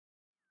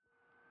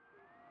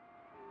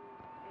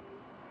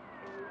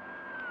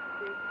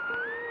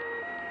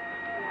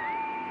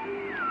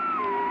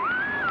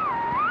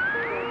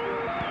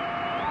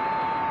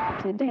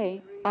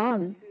Today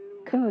on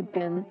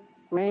CodePen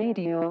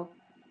Radio.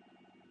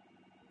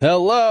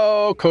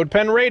 Hello,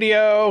 CodePen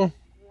Radio,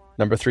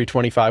 number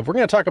 325. We're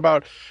going to talk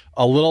about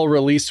a little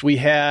release we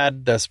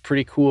had that's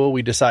pretty cool.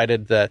 We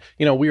decided that,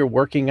 we were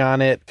working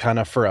on it kind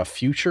of for a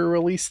future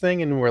release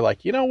thing. And we're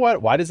like, you know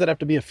what? Why does it have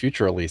to be a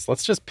future release?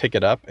 Let's just pick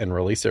it up and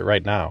release it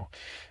right now,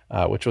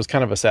 which was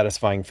kind of a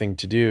satisfying thing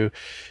to do.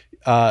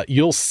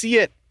 You'll see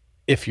it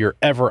if you're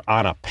ever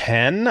on a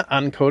pen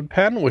on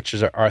CodePen, which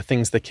are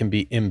things that can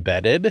be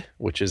embedded,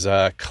 which is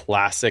a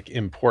classic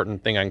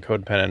important thing on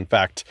CodePen. In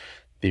fact,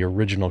 the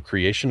original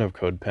creation of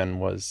CodePen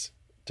was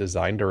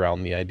designed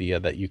around the idea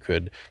that you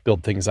could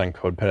build things on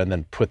CodePen and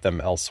then put them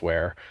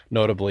elsewhere.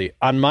 Notably,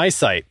 on my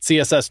site,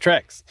 CSS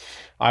Tricks,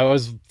 I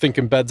always think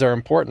embeds are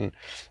important.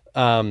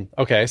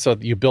 Okay, so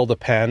you build a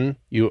pen,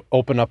 you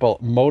open up a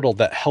modal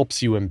that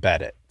helps you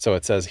embed it. So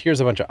it says, here's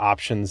a bunch of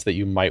options that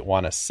you might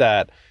want to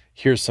set.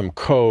 Here's some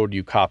code,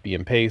 you copy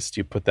and paste,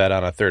 you put that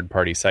on a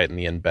third-party site, and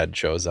the embed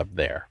shows up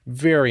there.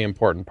 Very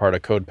important part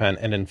of CodePen,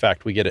 and in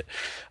fact, we get it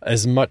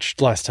as much,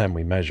 last time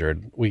we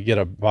measured, we get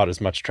about as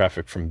much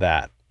traffic from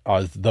that,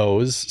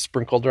 those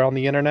sprinkled around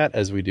the internet,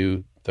 as we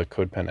do the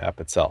CodePen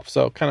app itself.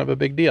 So kind of a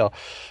big deal.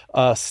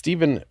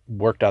 Stephen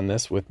worked on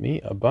this with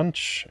me a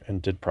bunch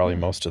and did probably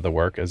most of the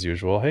work as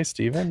usual. Hey,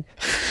 Stephen.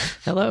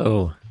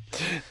 Hello.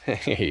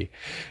 Hey,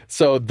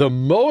 so the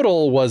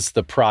modal was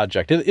the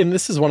project. And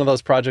this is one of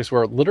those projects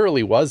where it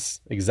literally was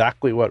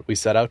exactly what we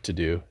set out to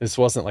do. This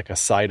wasn't like a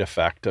side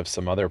effect of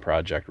some other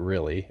project,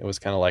 really. It was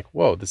kind of like,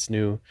 whoa, this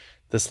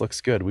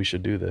looks good. We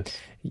should do this.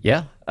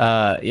 Yeah.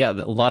 A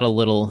lot of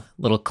little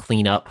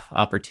cleanup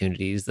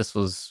opportunities. This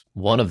was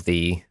one of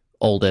the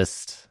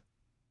oldest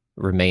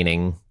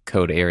remaining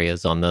code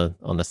areas on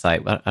the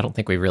site. I don't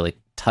think we really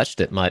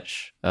touched it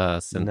much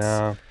since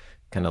kind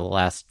of the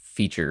last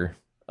feature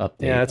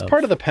update. Yeah, it's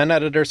part of the pen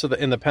editor. So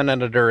in the pen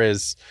editor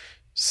is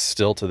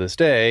still to this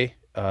day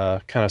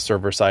kind of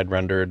server-side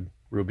rendered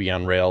Ruby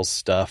on Rails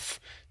stuff,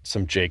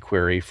 some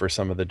jQuery for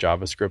some of the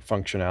JavaScript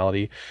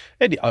functionality.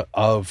 And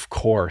of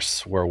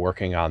course, we're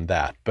working on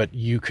that. But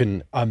you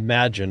can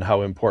imagine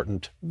how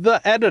important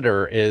the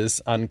editor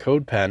is on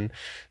CodePen.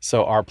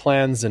 So our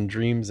plans and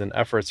dreams and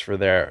efforts for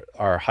there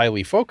are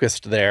highly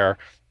focused there.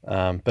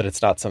 But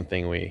it's not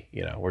something we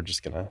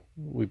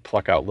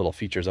pluck out little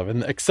features of.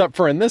 And except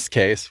for in this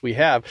case, we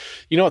have,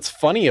 what's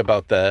funny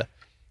about the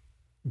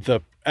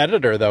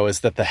editor though, is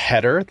that the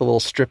header, the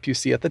little strip you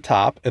see at the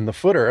top, and the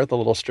footer, the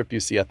little strip you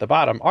see at the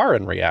bottom, are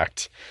in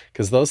React,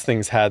 because those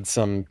things had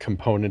some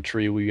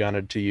componentry we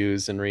wanted to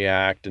use in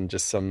React and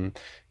just some,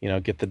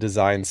 get the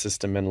design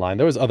system in line.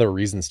 There was other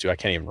reasons too. I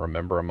can't even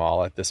remember them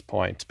all at this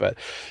point, but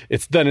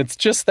it's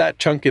just that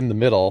chunk in the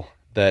middle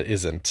that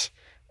isn't.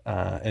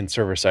 And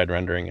server-side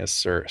rendering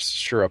is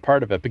sure a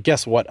part of it. But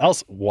guess what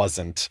else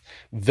wasn't?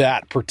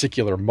 That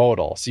particular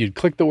modal. So you'd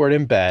click the word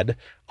embed,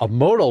 a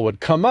modal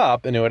would come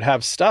up, and it would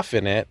have stuff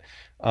in it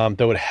that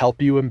would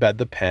help you embed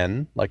the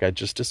pen, like I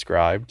just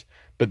described.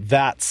 But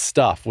that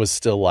stuff was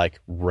still like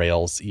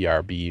Rails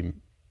ERB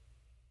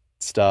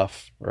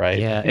stuff, right?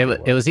 Yeah,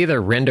 it was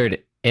either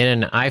rendered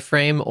in an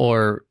iframe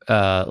or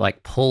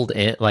like pulled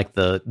in, like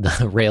the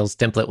Rails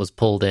template was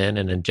pulled in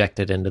and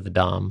injected into the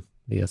DOM.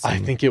 I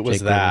think it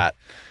was jQuery. That.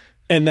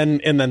 And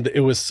then it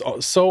was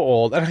so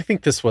old, and I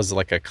think this was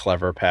like a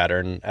clever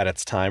pattern at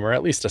its time, or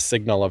at least a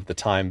signal of the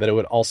time, that it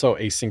would also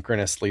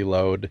asynchronously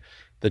load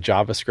the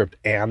JavaScript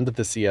and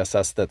the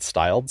CSS that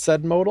styled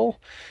said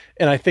modal.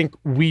 And I think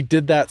we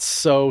did that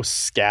so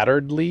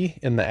scatteredly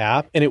in the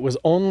app, and it was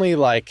only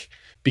like,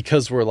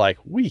 because we're like,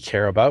 we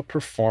care about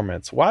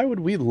performance. Why would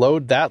we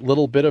load that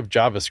little bit of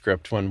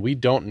JavaScript when we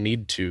don't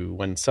need to,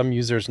 when some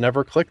users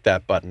never click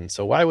that button?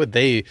 So why would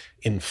they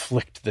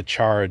inflict the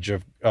charge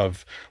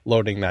of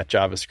loading that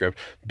JavaScript?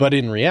 But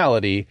in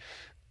reality,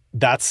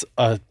 that's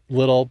a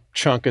little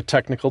chunk of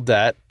technical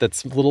debt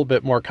that's a little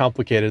bit more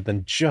complicated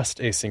than just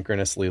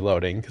asynchronously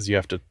loading, because you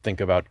have to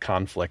think about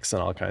conflicts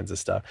and all kinds of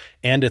stuff.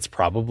 And it's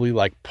probably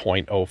like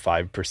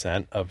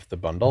 0.05% of the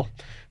bundle.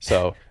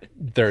 So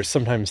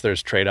sometimes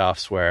there's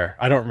trade-offs where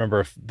I don't remember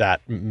if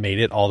that made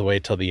it all the way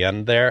till the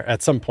end there.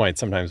 At some point,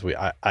 sometimes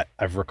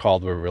I've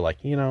recalled where we were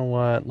like, you know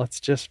what, let's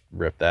just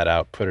rip that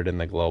out, put it in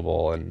the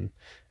global, and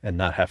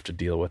not have to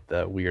deal with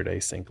the weird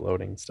async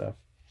loading stuff.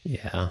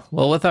 Yeah.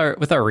 Well, with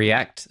our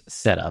React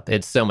setup,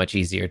 it's so much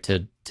easier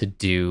to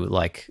do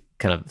like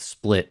kind of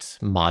split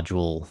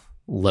module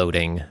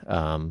loading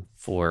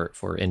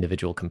for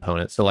individual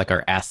components. So like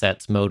our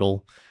assets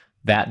modal,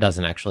 that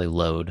doesn't actually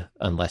load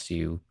unless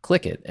you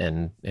click it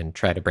and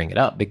try to bring it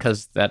up,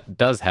 because that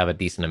does have a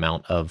decent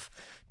amount of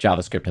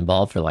JavaScript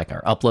involved for like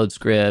our upload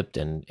script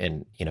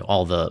and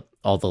all the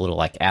little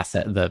like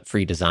the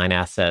free design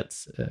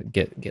assets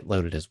get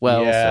loaded as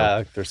well.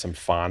 Yeah, so there's some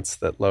fonts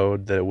that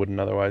load that it wouldn't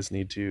otherwise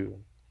need to.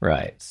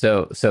 Right.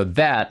 So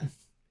that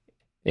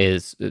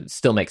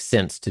still makes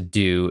sense to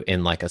do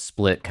in like a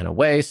split kind of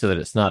way, so that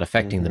it's not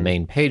affecting the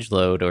main page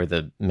load or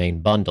the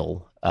main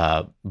bundle.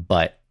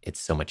 But it's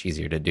so much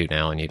easier to do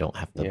now, and you don't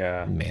have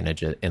to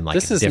manage it in like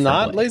this a is different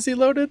not way. lazy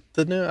loaded.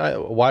 The new,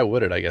 why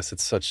would it? I guess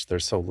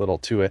there's so little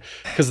to it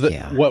because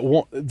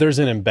there's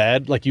an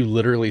embed, like you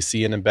literally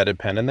see an embedded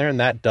pen in there, and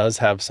that does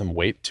have some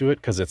weight to it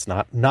because it's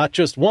not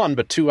just one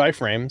but two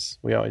iframes.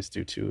 We always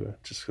do two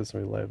just because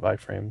we love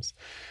iframes.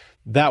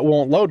 That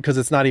won't load because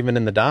it's not even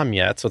in the DOM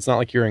yet, so it's not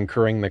like you're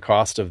incurring the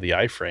cost of the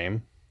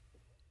iframe.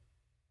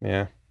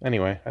 Yeah.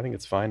 Anyway, I think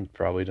it's fine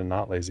probably to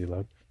not lazy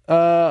load.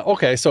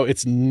 Okay, so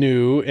it's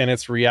new and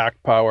it's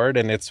React powered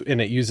and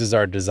it uses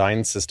our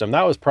design system.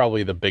 That was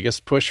probably the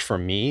biggest push for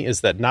me,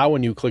 is that now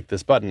when you click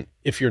this button,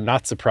 if you're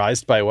not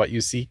surprised by what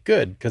you see,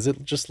 good, because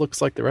it just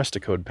looks like the rest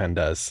of CodePen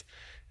does.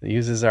 It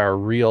uses our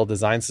real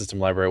design system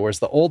library, whereas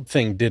the old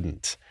thing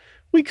didn't.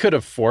 We could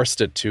have forced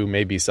it to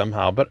maybe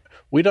somehow, but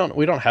we don't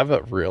have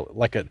a real,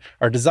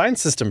 our design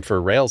system for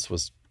Rails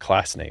was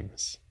class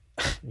names.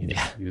 You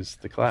use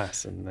the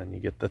class and then you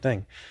get the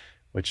thing,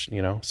 which,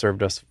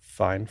 served us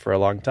fine for a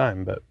long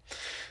time. But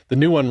the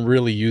new one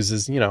really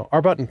uses,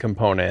 our button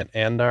component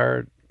and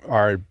our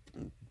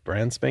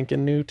brand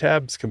spanking new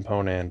tabs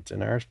component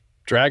and our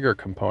dragger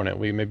component.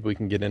 Maybe we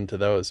can get into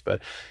those,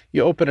 but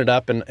you open it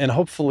up and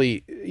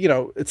hopefully,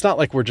 it's not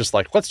like we're just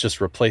like, let's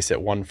just replace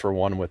it one for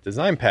one with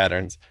design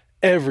patterns.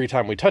 Every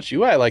time we touch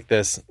UI like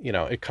this,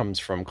 it comes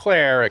from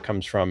Claire, it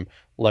comes from,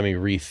 let me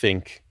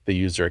rethink the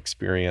user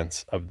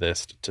experience of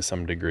this to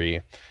some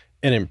degree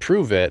and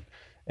improve it.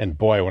 And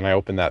boy, when I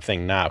open that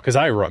thing now, because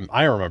I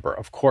remember,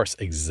 of course,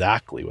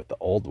 exactly what the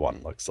old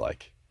one looks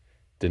like.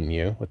 Didn't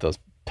you? With those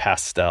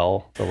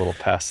the little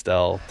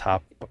pastel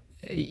top.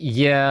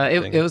 Yeah,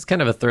 it was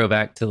kind of a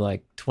throwback to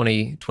like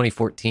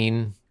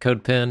 2014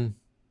 CodePen.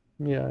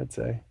 Yeah, I'd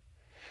say.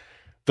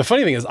 The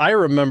funny thing is, I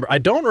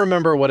don't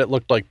remember what it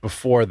looked like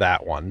before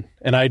that one.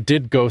 And I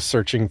did go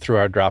searching through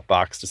our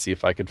Dropbox to see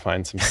if I could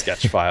find some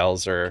sketch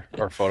files or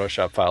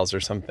Photoshop files or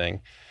something.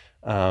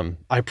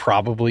 I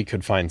probably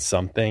could find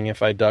something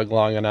if I dug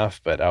long enough,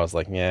 but I was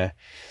like, yeah.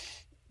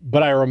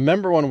 But I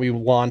remember when we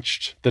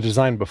launched the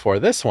design before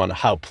this one,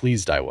 how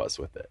pleased I was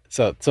with it.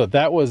 So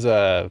that was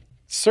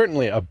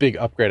certainly a big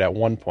upgrade at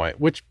one point,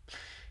 which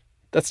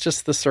that's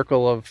just the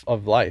circle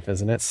of life,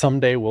 isn't it?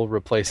 Someday we'll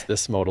replace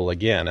this modal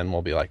again and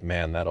we'll be like,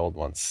 man, that old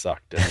one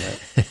sucked, didn't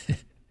it?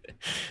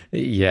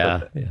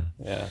 Yeah.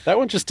 That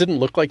one just didn't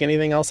look like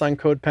anything else on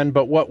CodePen.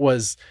 But what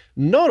was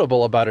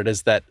notable about it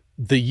is that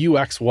the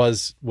UX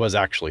was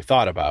actually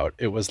thought about.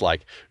 It was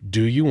like,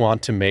 do you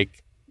want to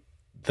make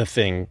the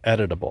thing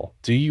editable?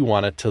 Do you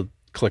want it to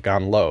click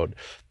on load?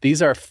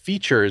 These are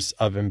features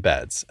of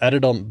embeds.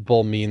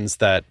 Editable means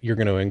that you're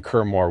going to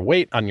incur more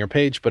weight on your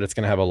page, but it's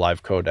going to have a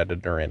live code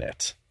editor in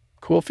it.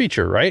 Cool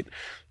feature, right?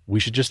 We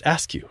should just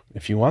ask you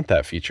if you want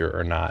that feature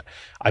or not.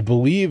 I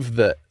believe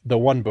that the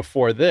one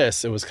before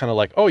this, it was kind of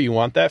like, oh, you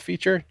want that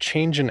feature?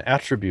 Change an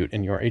attribute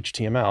in your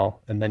HTML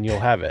and then you'll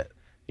have it.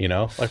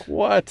 Like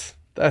what?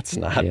 That's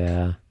not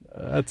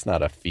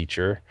a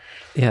feature.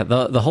 Yeah,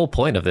 the whole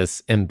point of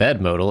this embed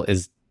modal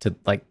is to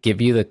like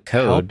give you the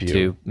code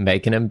to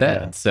make an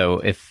embed. Yeah. So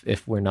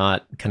if we're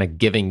not kind of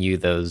giving you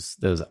those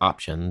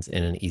options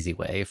in an easy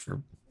way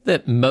for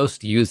that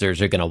most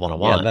users are going to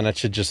want, then it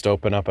should just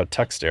open up a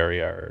text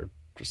area or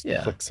just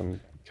click some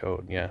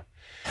code.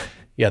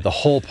 Yeah, the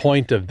whole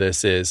point of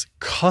this is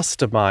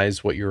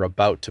customize what you're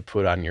about to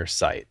put on your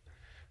site,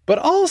 but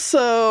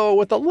also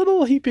with a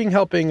little heaping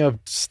helping of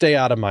stay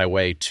out of my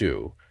way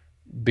too.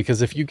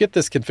 Because if you get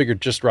this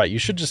configured just right, you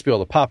should just be able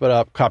to pop it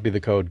up, copy the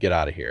code, get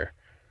out of here.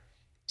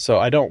 So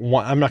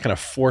I'm not going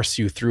to force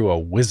you through a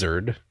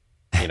wizard,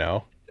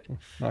 not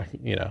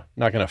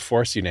going to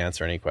force you to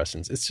answer any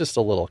questions. It's just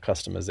a little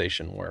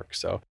customization work.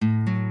 So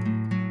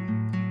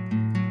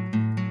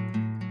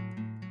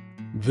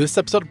this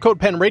episode of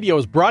CodePen Radio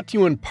is brought to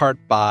you in part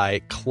by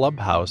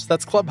Clubhouse.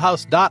 That's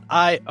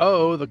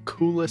clubhouse.io, the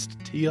coolest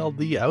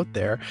TLD out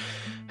there.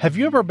 Have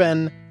you ever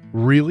been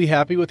really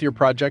happy with your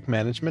project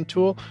management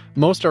tool?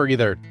 Most are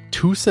either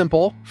too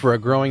simple for a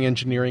growing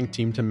engineering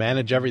team to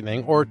manage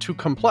everything or too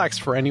complex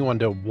for anyone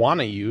to want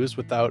to use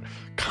without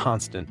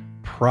constant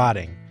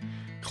prodding.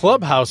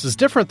 Clubhouse is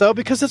different though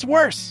because it's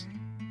worse.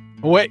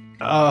 Wait,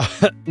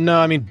 no,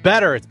 I mean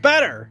better. It's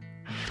better.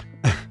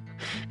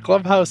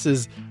 Clubhouse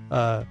is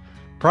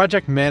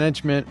project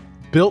management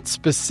built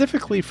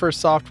specifically for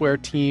software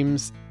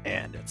teams,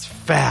 and it's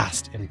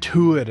fast,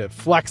 intuitive,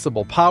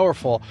 flexible,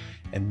 powerful,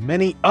 and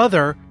many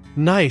other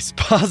nice,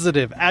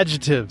 positive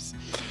adjectives.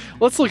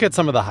 Let's look at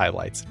some of the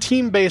highlights.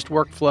 Team-based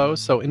workflows,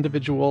 so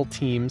individual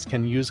teams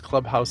can use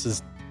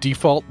Clubhouse's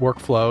default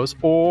workflows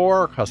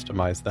or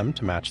customize them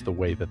to match the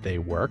way that they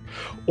work.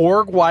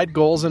 Org-wide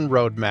goals and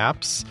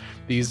roadmaps.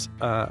 These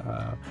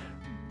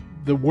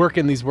the work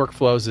in these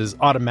workflows is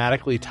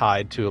automatically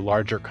tied to a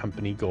larger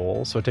company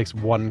goal, so it takes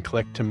one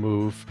click to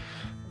move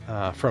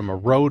from a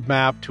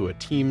roadmap to a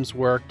team's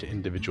work to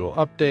individual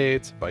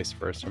updates, vice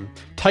versa.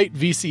 Tight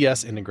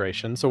VCS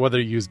integration. So whether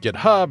you use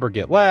GitHub or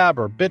GitLab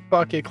or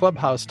Bitbucket,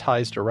 Clubhouse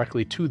ties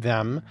directly to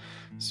them,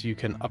 so you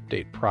can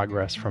update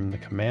progress from the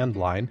command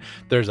line.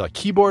 There's a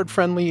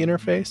keyboard-friendly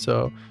interface,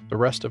 so the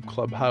rest of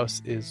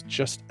Clubhouse is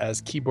just as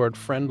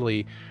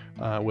keyboard-friendly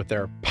with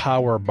their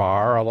power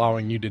bar,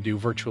 allowing you to do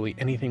virtually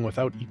anything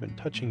without even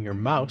touching your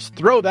mouse.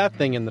 Throw that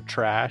thing in the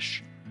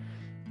trash.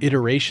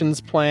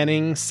 Iterations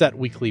planning, set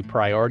weekly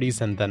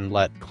priorities, and then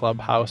let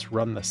Clubhouse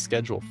run the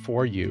schedule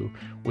for you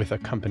with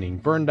accompanying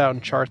burn down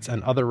charts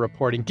and other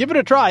reporting. Give it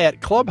a try at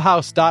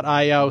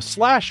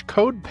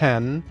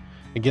clubhouse.io/codepen.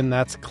 Again,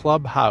 that's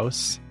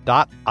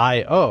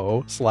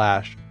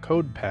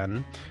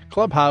clubhouse.io/codepen.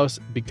 Clubhouse,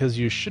 because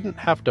you shouldn't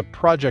have to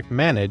project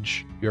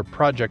manage your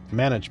project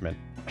management.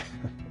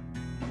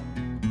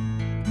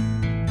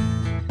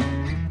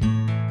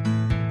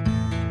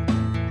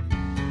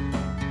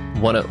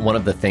 One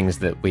of the things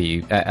that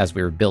we, as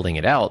we were building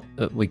it out,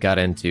 we got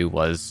into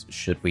was,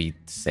 should we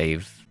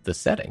save the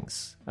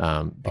settings?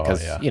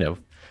 Because,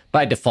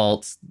 by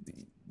default,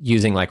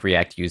 using like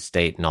React use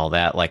state and all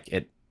that,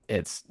 like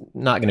it's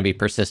not going to be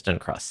persistent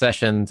across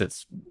sessions.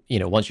 It's,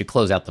 once you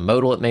close out the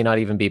modal, it may not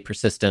even be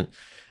persistent.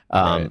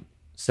 Right.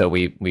 So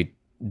we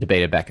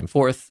debated back and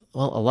forth.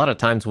 Well, a lot of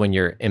times when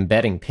you're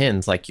embedding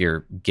pins, like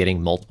you're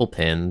getting multiple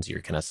pins,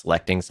 you're kind of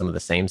selecting some of the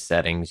same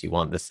settings. You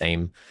want the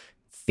same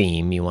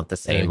theme, you want the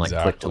same like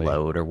click to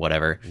load or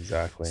whatever.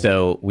 Exactly.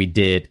 So we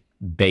did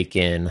bake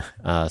in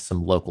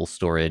some local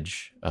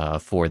storage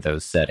for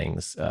those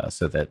settings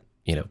so that,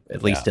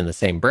 at least in the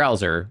same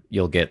browser,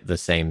 you'll get the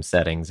same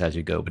settings as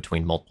you go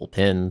between multiple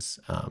pins.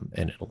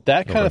 And it'll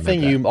kind of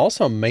thing you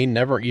also may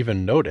never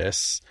even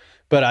notice,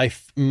 but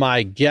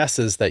my guess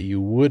is that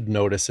you would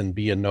notice and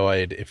be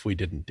annoyed if we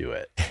didn't do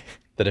it.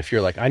 That if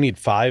you're like, I need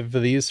 5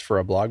 of these for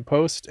a blog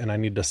post and I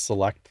need to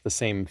select the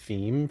same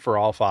theme for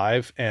all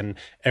 5, and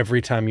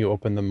every time you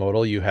open the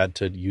modal, you had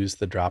to use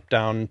the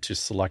dropdown to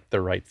select the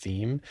right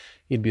theme,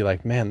 you'd be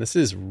like, man, this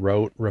is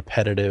rote,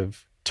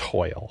 repetitive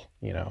toil,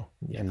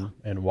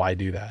 and why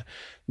do that?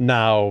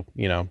 Now,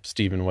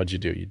 Stephen, what'd you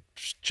do? You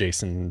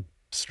JSON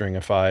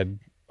stringified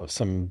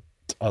some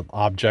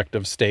object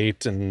of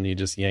state and you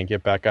just yank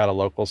it back out of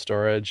local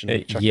storage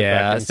and chuck it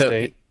back in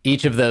state.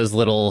 Each of those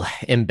little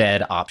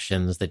embed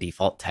options, the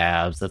default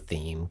tabs, the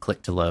theme,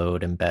 click to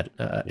load, embed,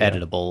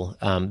 editable,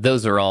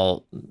 those are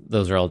all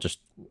just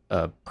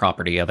a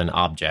property of an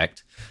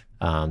object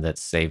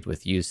that's saved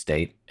with use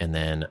state. And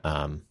then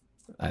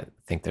I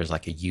think there's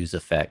like a use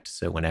effect.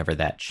 So whenever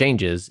that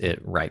changes,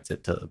 it writes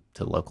it to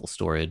local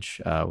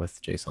storage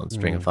with JSON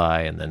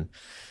stringify. And then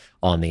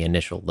on the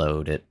initial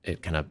load,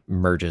 it kind of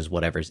merges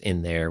whatever's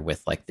in there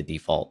with like the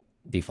default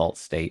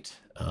state.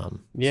 So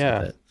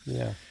that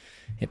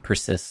it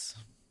persists.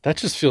 That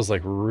just feels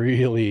like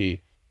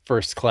really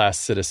first-class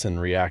citizen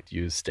React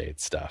use state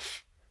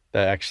stuff.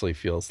 That actually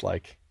feels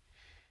like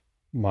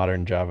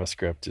modern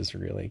JavaScript has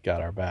really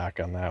got our back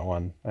on that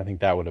one. I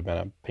think that would have been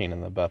a pain in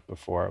the butt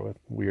before with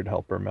weird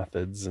helper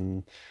methods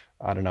and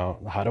I don't know,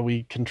 how do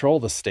we control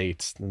the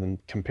states and then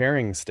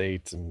comparing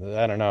states? And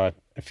I don't know.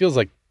 It feels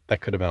like that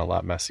could have been a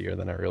lot messier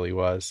than it really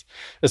was,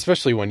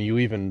 especially when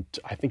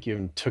I think you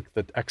even took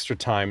the extra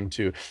time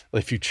to,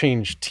 if you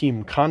change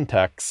team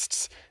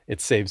contexts,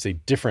 it saves a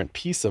different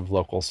piece of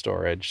local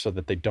storage so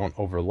that they don't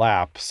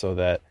overlap, so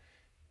that,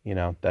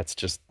 that's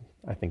just,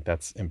 I think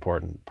that's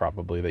important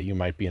probably, that you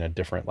might be in a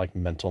different like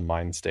mental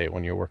mind state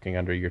when you're working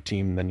under your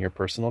team than your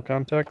personal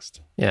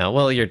context. Yeah,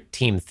 well, your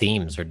team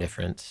themes are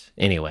different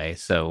anyway,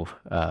 so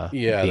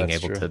being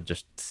able to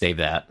just save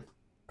that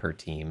per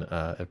team,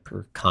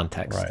 per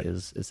context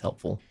is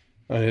helpful.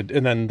 And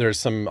then there's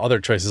some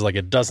other choices, like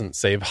it doesn't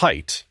save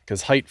height,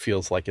 because height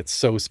feels like it's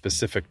so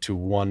specific to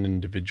one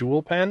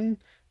individual pen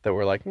that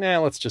we're like, nah,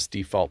 let's just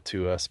default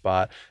to a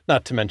spot.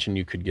 Not to mention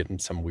you could get in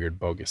some weird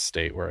bogus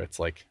state where it's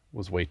like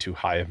was way too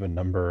high of a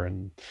number,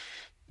 and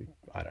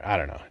I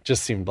don't know. It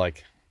just seemed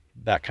like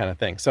that kind of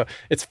thing. So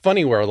it's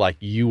funny where like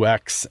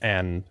UX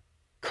and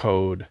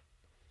code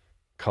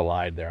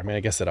collide there. I mean, I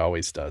guess it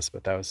always does,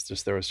 but there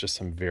was just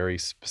some very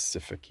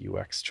specific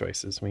UX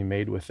choices we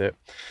made with it.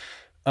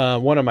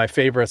 One of my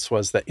favorites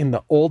was that in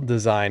the old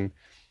design,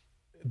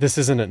 this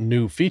isn't a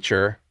new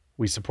feature.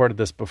 We supported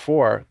this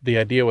before. The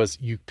idea was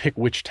you pick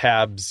which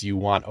tabs you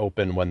want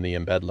open when the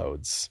embed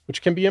loads,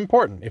 which can be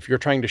important. If you're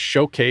trying to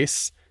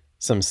showcase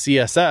some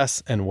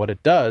CSS and what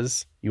it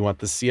does, you want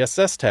the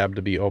CSS tab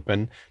to be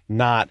open,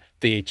 not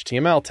the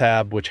HTML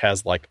tab, which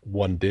has like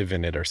one div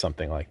in it or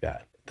something like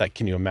that.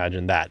 Can you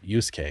imagine that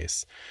use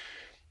case?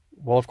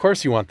 Well, of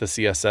course you want the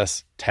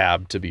CSS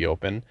tab to be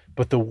open,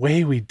 but the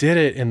way we did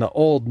it in the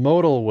old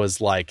modal was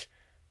like,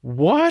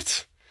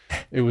 what?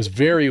 It was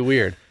very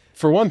weird.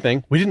 For one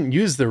thing, we didn't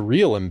use the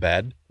real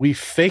embed. We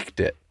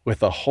faked it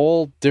with a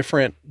whole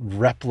different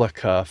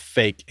replica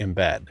fake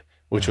embed,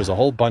 which was a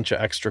whole bunch of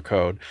extra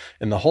code.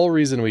 And the whole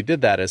reason we did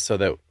that is so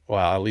that,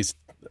 well, at least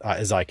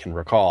as I can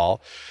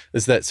recall,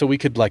 is that so we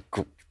could like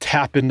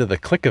tap into the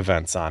click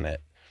events on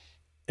it.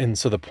 And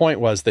so the point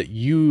was that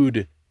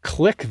you'd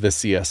click the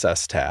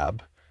CSS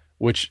tab,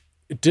 which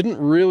didn't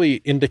really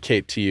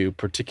indicate to you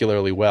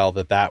particularly well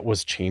that that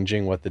was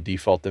changing what the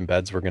default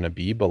embeds were going to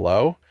be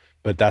below,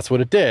 but that's what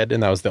it did,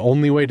 and that was the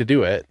only way to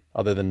do it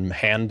other than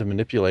hand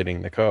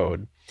manipulating the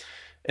code.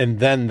 And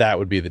then that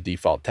would be the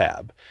default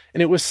tab.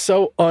 And it was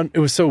so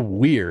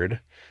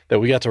weird that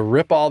we got to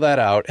rip all that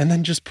out and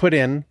then just put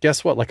in,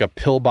 guess what, like a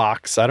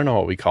pillbox. I don't know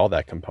what we call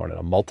that component,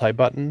 a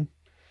multi-button,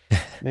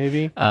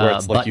 maybe? Where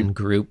it's button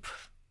group.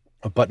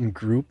 A button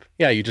group.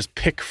 Yeah, you just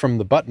pick from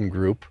the button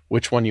group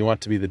which one you want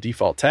to be the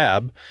default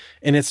tab.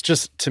 And it's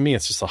just, to me,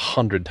 it's just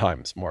 100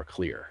 times more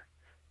clear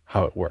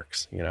how it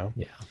works, you know?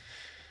 Yeah.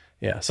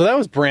 Yeah, so that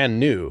was brand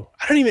new.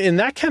 And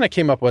that kind of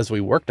came up as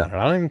we worked on it.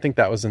 I don't even think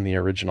that was in the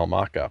original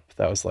mock-up.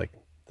 That was like,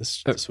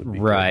 this would be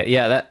right. good.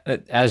 Yeah,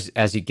 that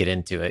as you get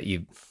into it,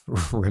 you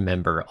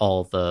remember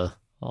all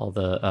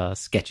the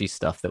sketchy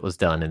stuff that was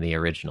done in the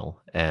original.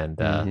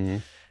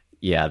 And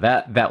yeah,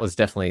 that was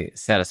definitely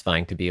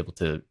satisfying to be able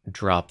to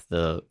drop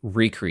the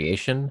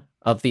recreation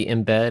of the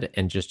embed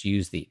and just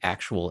use the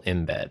actual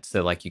embed.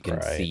 So like you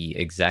can see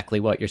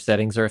exactly what your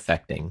settings are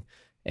affecting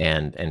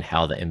and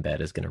how the embed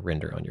is going to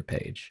render on your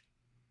page.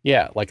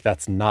 Yeah, like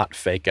that's not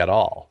fake at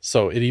all.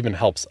 So it even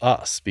helps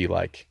us be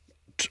like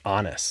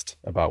honest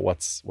about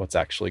what's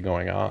actually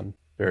going on.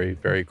 Very,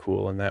 very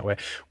cool in that way.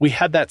 We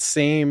had that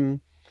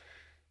same,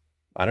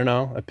 I don't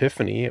know,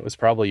 epiphany. It was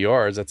probably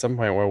yours at some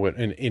point where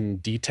in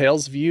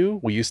details view,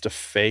 we used to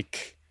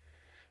fake,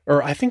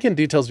 or I think in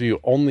details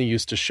view only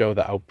used to show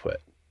the output.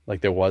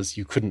 Like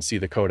you couldn't see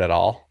the code at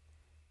all.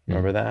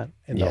 Remember that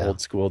in the old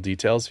school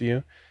details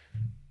view?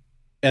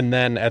 And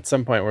then at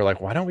some point we're like,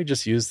 why don't we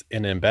just use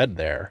an embed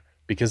there?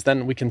 Because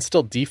then we can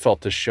still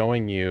default to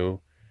showing you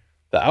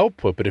the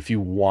output. But if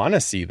you want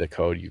to see the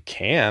code, you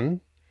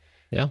can.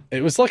 Yeah.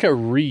 It was like a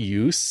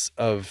reuse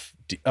of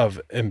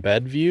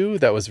embed view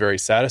that was very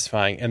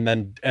satisfying. And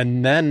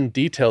then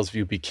details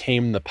view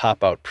became the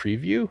pop-out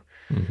preview.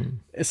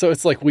 Mm-hmm. So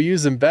it's like we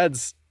use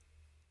embeds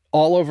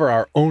all over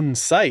our own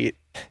site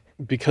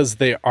because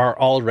they are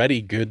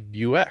already good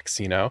UX,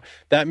 you know?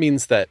 That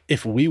means that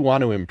if we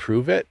want to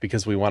improve it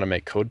because we want to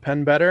make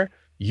CodePen better,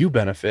 you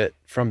benefit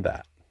from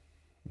that,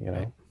 you know?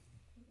 Right.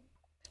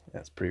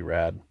 That's pretty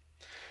rad.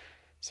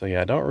 So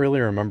yeah, I don't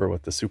really remember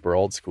what the super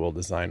old school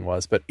design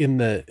was, but in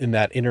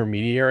that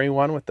intermediary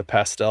one with the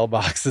pastel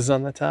boxes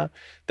on the top,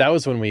 that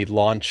was when we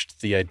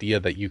launched the idea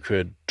that you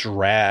could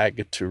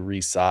drag to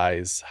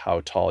resize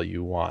how tall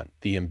you want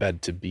the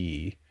embed to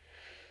be,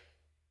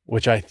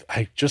 which I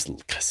just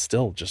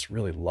still just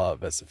really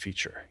love as a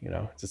feature. You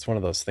know, it's one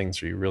of those things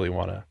where you really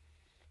want to,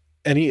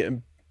 any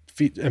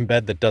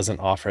embed that doesn't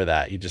offer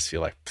that, you just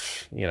feel like,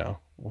 you know,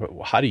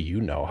 how do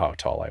you know how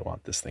tall I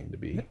want this thing to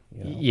be?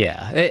 You know?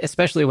 Yeah,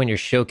 especially when you're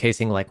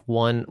showcasing like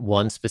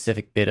one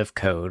specific bit of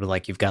code,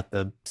 like you've got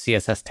the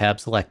CSS tab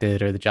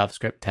selected or the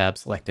JavaScript tab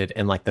selected,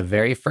 and like the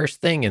very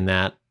first thing in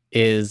that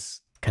is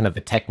kind of the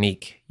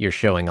technique you're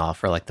showing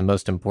off, or like the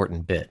most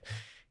important bit.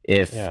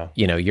 If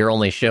you know you're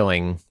only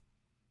showing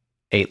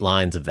 8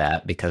 lines of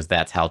that because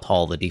that's how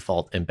tall the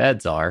default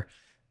embeds are,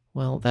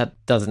 well,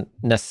 that doesn't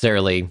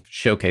necessarily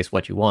showcase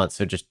what you want.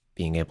 So just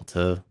being able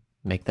to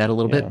make that a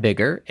little bit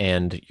bigger,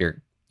 and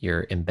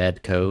your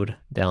embed code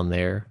down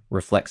there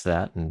reflects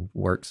that and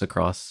works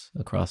across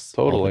totally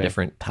all the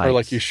different types. Or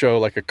like you show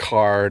like a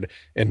card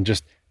and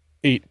just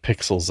 8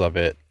 pixels of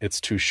it,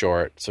 it's too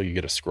short, so you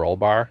get a scroll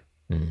bar.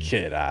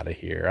 Get out of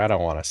here. I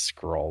don't want a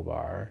scroll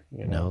bar.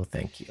 You know? No,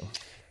 thank you.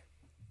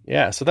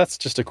 Yeah, so that's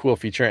just a cool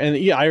feature. And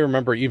yeah, I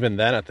remember even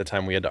then at the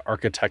time we had to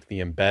architect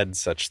the embed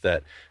such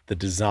that the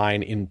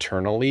design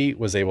internally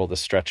was able to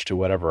stretch to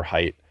whatever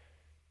height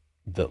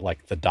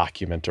the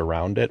document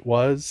around it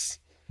was,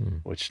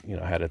 which, you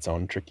know, had its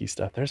own tricky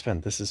stuff. This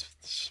has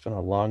been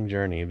a long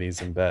journey,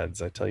 these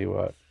embeds, I tell you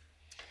what.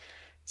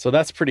 So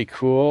that's pretty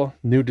cool.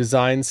 New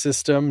design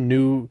system,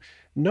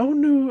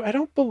 I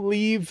don't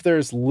believe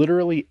there's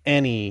literally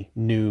any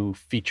new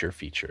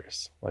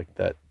features like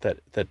that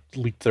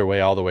leaked their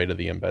way all the way to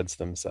the embeds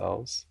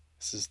themselves.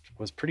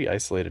 Was pretty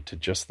isolated to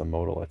just the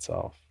modal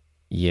itself.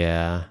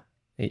 Yeah.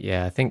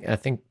 I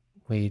think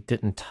we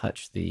didn't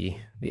touch the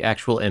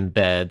actual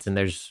embeds, and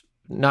there's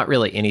not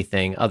really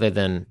anything other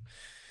than,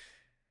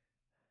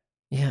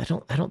 I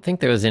don't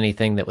think there was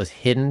anything that was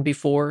hidden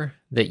before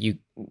that you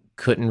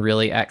couldn't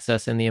really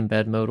access in the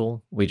embed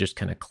modal. We just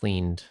kind of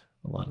cleaned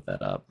a lot of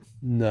that up.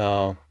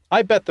 No,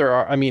 I bet there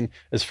are. I mean,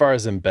 as far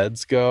as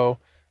embeds go,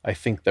 I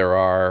think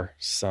there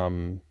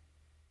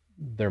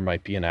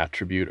might be an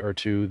attribute or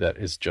two that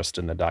is just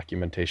in the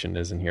documentation,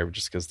 isn't here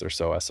just because they're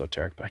so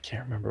esoteric, but I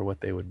can't remember what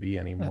they would be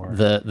anymore.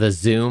 The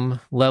zoom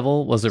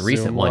level was a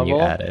recent one you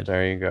added.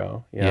 There you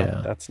go.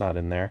 Yeah, that's not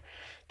in there.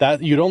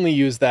 That you'd only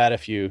use that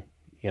if you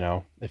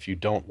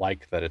don't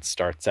like that it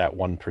starts at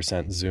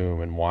 1%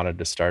 zoom and wanted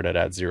to start it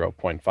at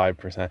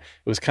 0.5%. It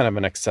was kind of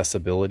an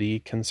accessibility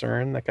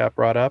concern that got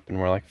brought up, and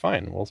we're like,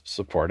 fine, we'll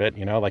support it.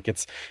 You know, like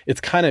it's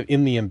kind of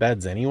in the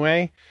embeds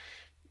anyway.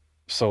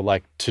 So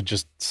like to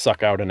just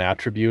suck out an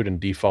attribute and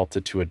default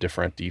it to a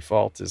different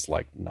default is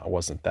like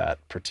wasn't that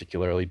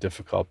particularly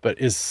difficult, but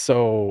is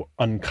so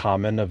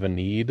uncommon of a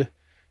need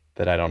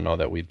that I don't know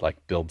that we'd like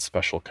build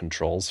special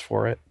controls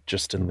for it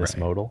just in this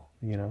modal,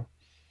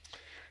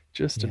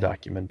 just a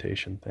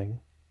documentation thing.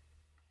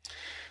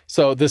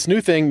 So this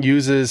new thing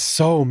uses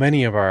so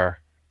many of our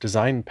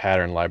design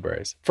pattern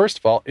libraries. First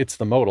of all, it's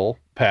the modal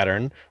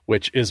pattern,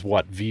 which is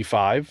what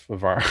V5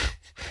 of our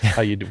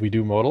we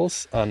do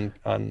modals on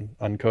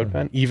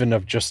CodePen, even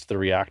of just the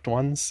React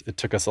ones. It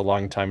took us a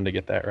long time to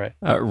get that right.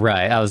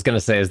 Right. I was going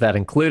to say, is that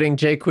including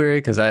jQuery?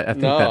 Because I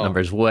think that number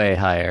is way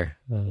higher.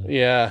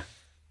 Yeah.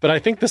 But I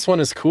think this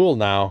one is cool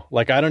now.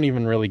 Like, I don't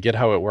even really get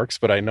how it works,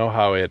 but I know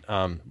how it,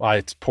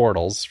 it's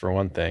portals for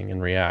one thing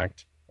in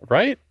React,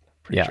 right?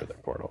 Pretty sure they're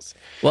portals.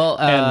 Well,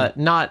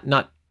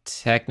 not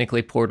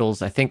technically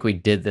portals. I think we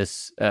did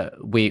this.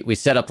 We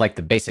set up like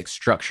the basic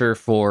structure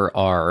for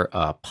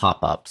our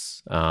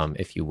pop-ups,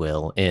 if you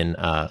will, in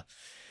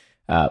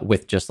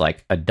with just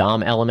like a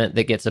DOM element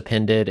that gets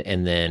appended,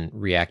 and then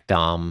React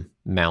DOM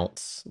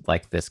mounts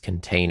like this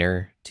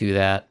container to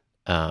that.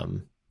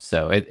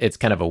 So it's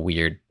kind of a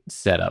weird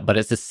setup, but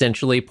it's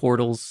essentially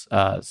portals,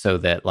 so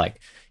that like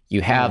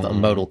you have a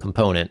modal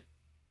component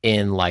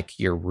in like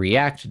your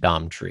React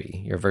DOM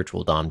tree, your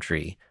virtual DOM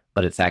tree,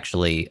 but it's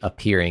actually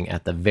appearing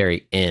at the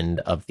very end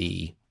of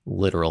the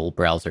literal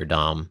browser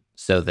DOM,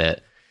 so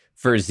that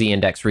for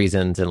z-index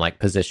reasons and like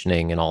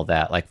positioning and all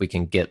that, like we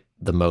can get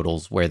the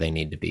modals where they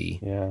need to be.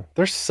 Yeah,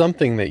 there's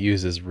something that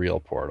uses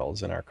real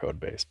portals in our code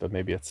base, but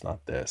maybe it's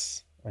not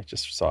this. I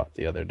just saw it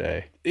the other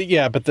day.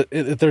 Yeah, but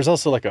there's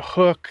also like a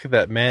hook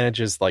that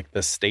manages like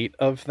the state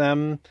of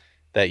them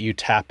that you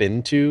tap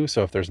into.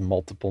 So if there's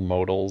multiple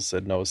modals,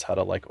 it knows how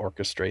to like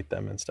orchestrate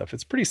them and stuff.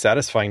 It's pretty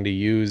satisfying to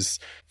use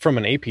from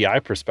an API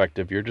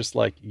perspective. You're just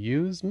like,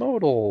 use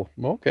modal.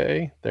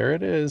 Okay, there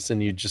it is.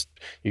 And you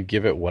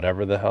give it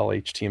whatever the hell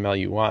HTML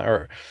you want,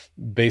 or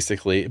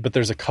basically, but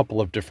there's a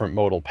couple of different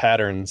modal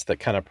patterns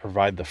that kind of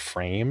provide the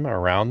frame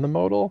around the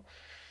modal.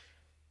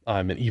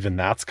 And even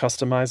that's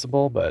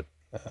customizable, but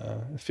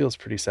it feels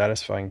pretty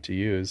satisfying to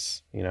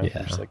use,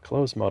 just like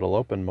close modal,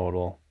 open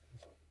modal.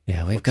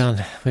 Yeah, we've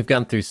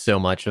gone through so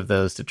much of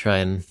those to try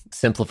and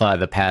simplify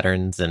the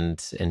patterns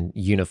and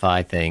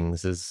unify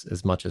things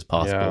as much as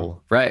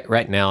possible. Yeah.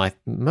 Right now,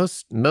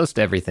 most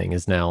everything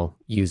is now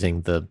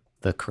using the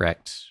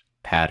correct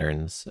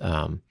patterns.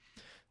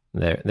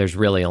 There's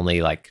really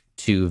only like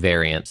two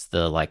variants: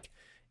 the like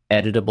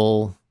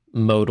editable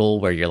modal,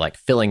 where you're like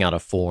filling out a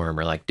form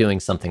or like doing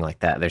something like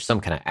that. There's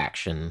some kind of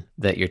action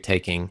that you're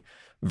taking,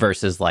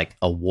 versus like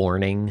a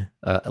warning,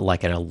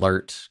 like an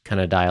alert kind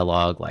of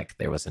dialogue, like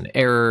there was an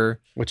error.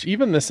 Which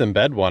even this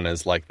embed one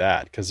is like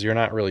that, because you're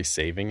not really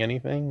saving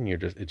anything.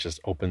 It just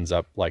opens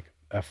up like,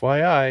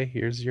 FYI,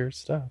 here's your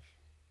stuff.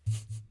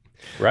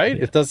 Right?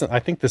 Yeah. It doesn't. I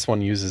think this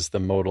one uses the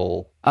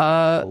modal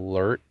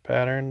alert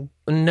pattern.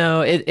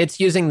 No, it's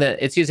using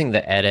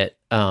the edit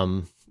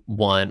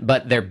one,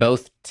 but they're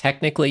both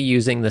technically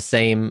using the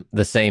same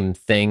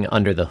thing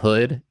under the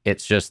hood.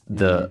 It's just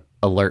the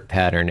alert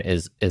pattern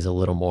is a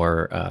little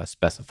more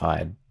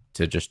specified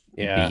to just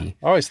be. I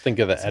always think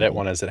of the edit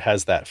one as it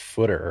has that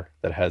footer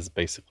that has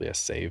basically a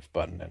save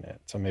button in it.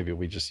 So maybe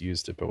we just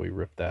used it, but we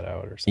ripped that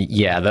out or something.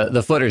 Yeah,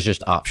 the footer is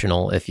just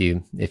optional if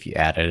you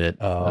added it.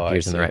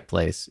 Appears in the right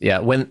place. Yeah,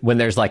 when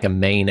there's like a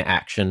main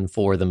action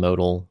for the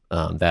modal,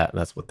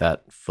 that's what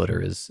that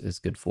footer is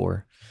good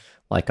for.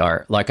 Like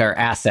our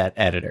asset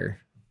editor.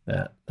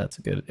 That's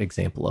a good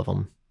example of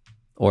them.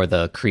 Or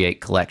the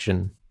create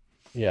collection.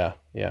 Yeah.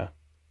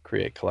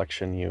 Create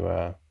collection,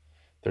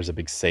 there's a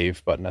big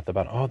save button at the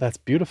bottom. Oh, that's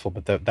beautiful.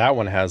 But that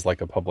one has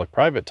like a public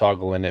private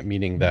toggle in it,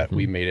 meaning that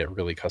we made it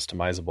really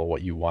customizable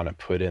what you want to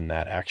put in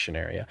that action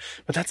area.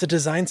 But that's a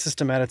design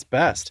system at its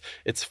best.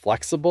 It's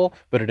flexible,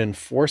 but it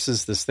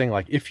enforces this thing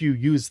like, if you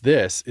use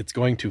this, it's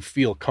going to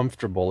feel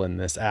comfortable in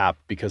this app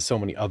because so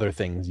many other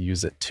things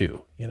use it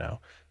too.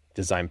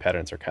 Design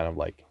patterns are kind of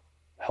like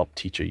help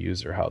teach a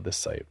user how this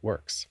site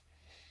works.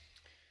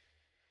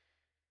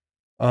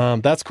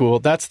 That's cool.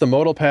 That's the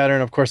modal pattern.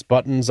 Of course,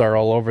 buttons are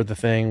all over the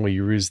thing. We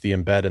use the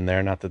embed in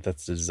there. Not that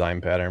that's the design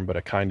pattern, but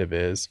it kind of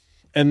is.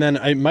 And then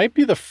it might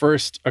be the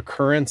first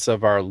occurrence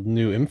of our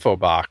new info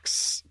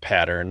box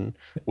pattern,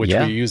 which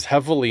we use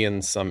heavily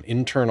in some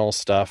internal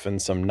stuff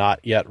and some not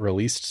yet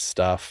released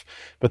stuff.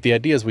 But the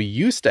idea is we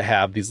used to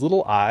have these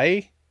little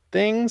eye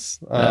things.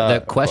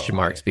 The question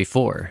marks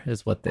before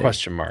is what they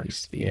question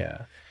marks.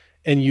 Yeah.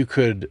 And you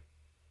could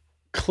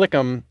click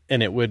them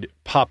and it would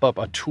pop up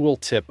a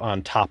tooltip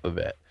on top of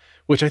it,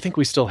 which I think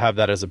we still have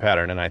that as a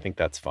pattern. And I think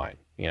that's fine.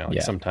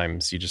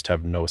 Sometimes you just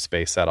have no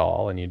space at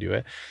all and you do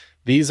it.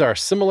 These are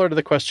similar to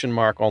the question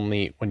mark,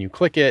 only when you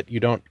click it, you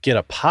don't get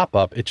a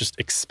pop-up. It just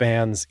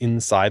expands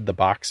inside the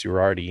box you're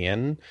already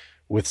in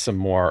with some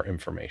more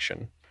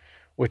information,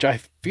 which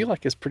I feel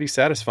like is pretty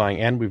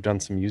satisfying. And we've done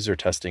some user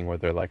testing where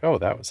they're like, oh,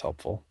 that was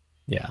helpful.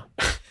 Yeah.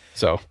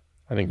 So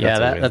I think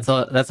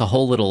that's a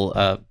whole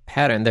little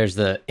pattern. There's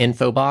the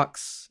info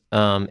box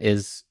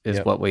is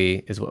Yep. what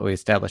we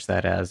established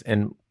that as,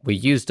 and we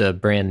used a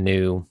brand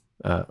new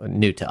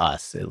new to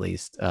us at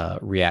least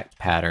React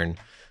pattern.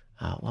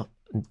 Well,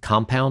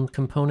 compound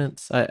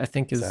components, I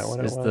think Is that what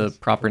it is the was?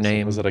 proper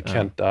name. Was it a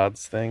Kent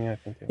Dodds thing? I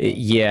think it was.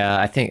 Yeah,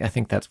 I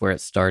think that's where it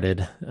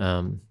started.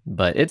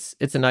 But it's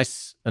a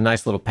nice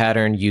little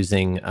pattern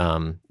using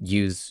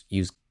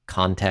use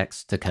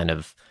context to kind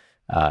of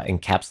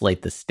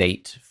encapsulate the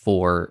state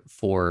for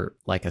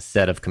like a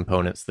set of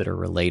components that are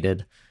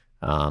related.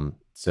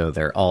 So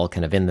they're all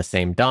kind of in the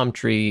same DOM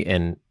tree,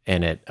 and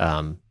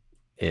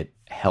it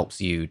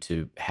helps you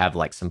to have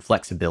like some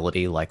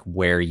flexibility, like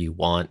where you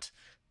want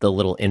the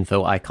little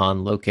info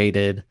icon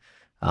located,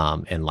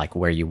 and like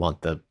where you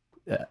want the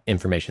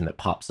information that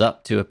pops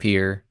up to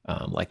appear.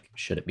 Like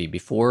should it be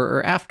before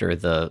or after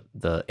the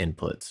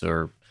inputs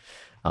or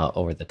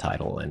the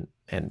title, and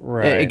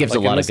Right. it gives Like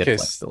a in lot of this good case,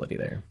 flexibility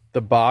there.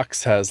 The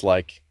box has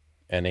like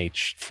an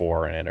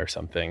H4 in it or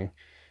something.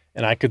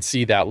 And I could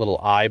see that little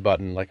I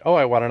button, like, oh,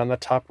 I want it on the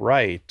top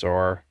right,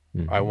 or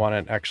I Mhm. want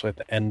it actually at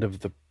the end of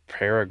the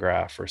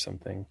paragraph or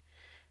something.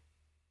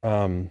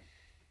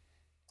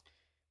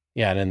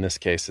 Yeah, and in this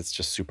case, it's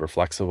just super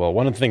flexible.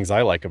 One of the things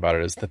I like about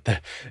it is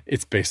that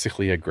it's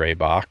basically a gray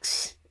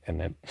box,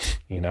 and it,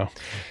 you know,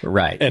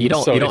 Right. and You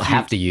don't so you don't if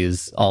have to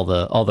use all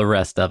the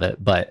rest of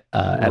it, but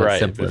at Right, its if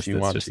simplest, you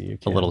it's want just to, you a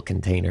can. little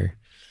container.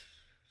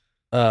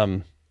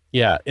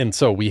 Yeah, and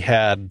so we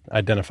had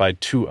identified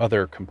two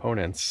other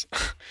components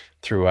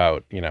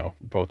throughout,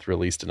 both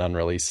released and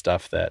unreleased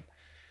stuff that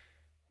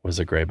was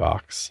a gray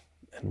box,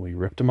 and we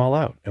ripped them all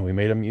out and we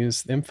made them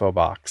use the info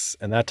box.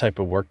 And that type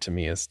of work to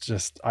me is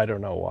just, I don't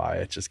know why,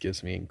 it just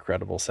gives me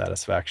incredible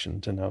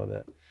satisfaction to know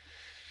that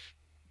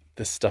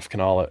this stuff can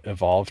all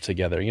evolve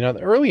together.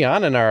 Early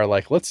on in our,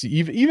 like, let's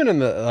even in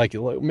the, like,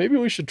 maybe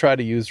we should try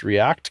to use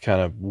React kind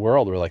of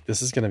world where, like,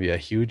 this is going to be a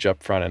huge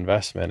upfront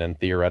investment and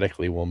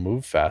theoretically we'll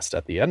move fast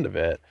at the end of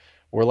it.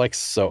 We're like,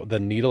 so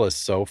the needle is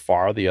so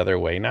far the other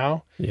way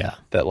now Yeah.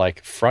 that,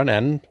 like, front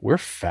end, we're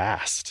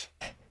fast.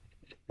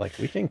 Like,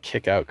 we can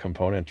kick out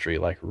componentry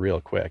like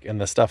real quick.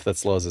 And the stuff that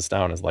slows us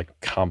down is like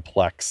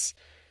complex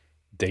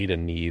data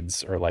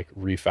needs or like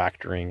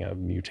refactoring a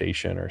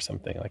mutation or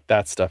something. Like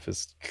that stuff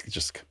is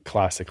just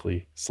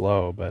classically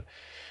slow, but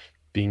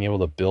being able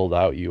to build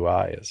out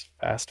UI is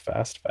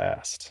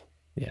fast.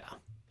 Yeah.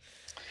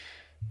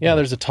 Yeah,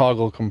 there's a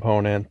toggle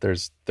component,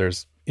 there's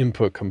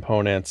input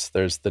components,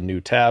 there's the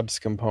new tabs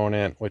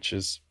component, which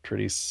is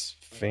pretty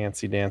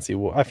fancy dancy.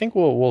 I think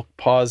we'll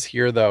pause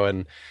here though,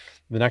 and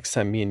the next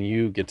time me and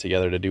you get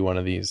together to do one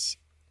of these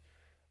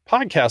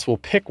podcasts, we'll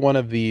pick one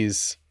of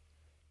these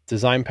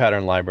design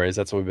pattern libraries.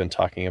 That's what we've been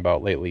talking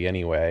about lately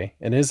anyway,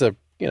 and is a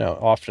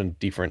often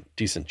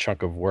decent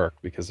chunk of work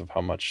because of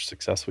how much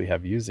success we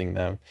have using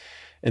them,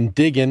 and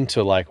dig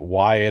into like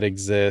why it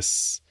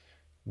exists,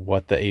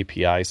 what the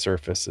API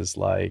surface is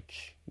like,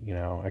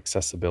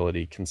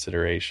 accessibility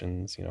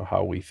considerations,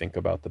 how we think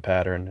about the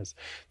pattern.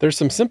 There's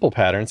some simple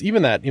patterns.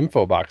 Even that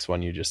info box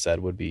one you just said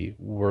would be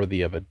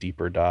worthy of a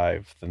deeper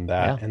dive than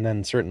that. Yeah. And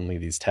then certainly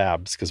these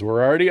tabs, because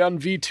we're already on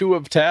V2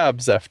 of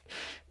tabs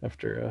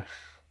after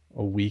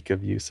a week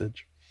of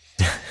usage.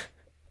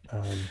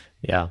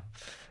 Yeah.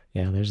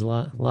 There's a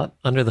lot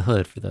under the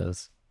hood for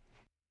those.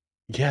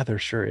 Yeah, there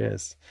sure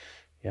is.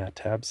 Yeah,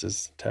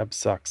 tabs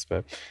sucks,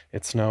 but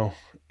it's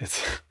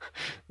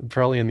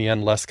probably in the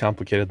end less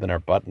complicated than our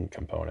button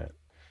component.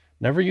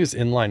 Never use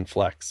inline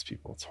flex,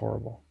 people. It's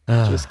horrible.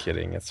 Just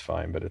kidding. It's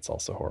fine, but it's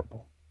also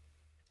horrible.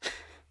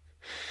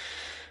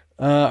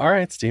 All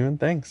right, Steven,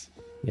 thanks.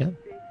 Yeah.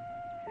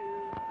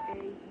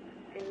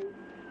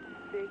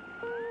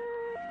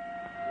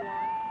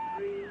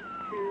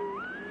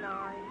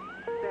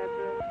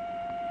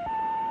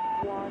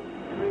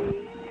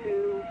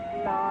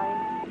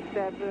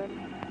 Seven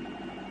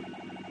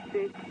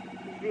 6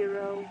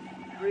 0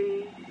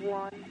 3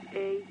 1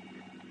 8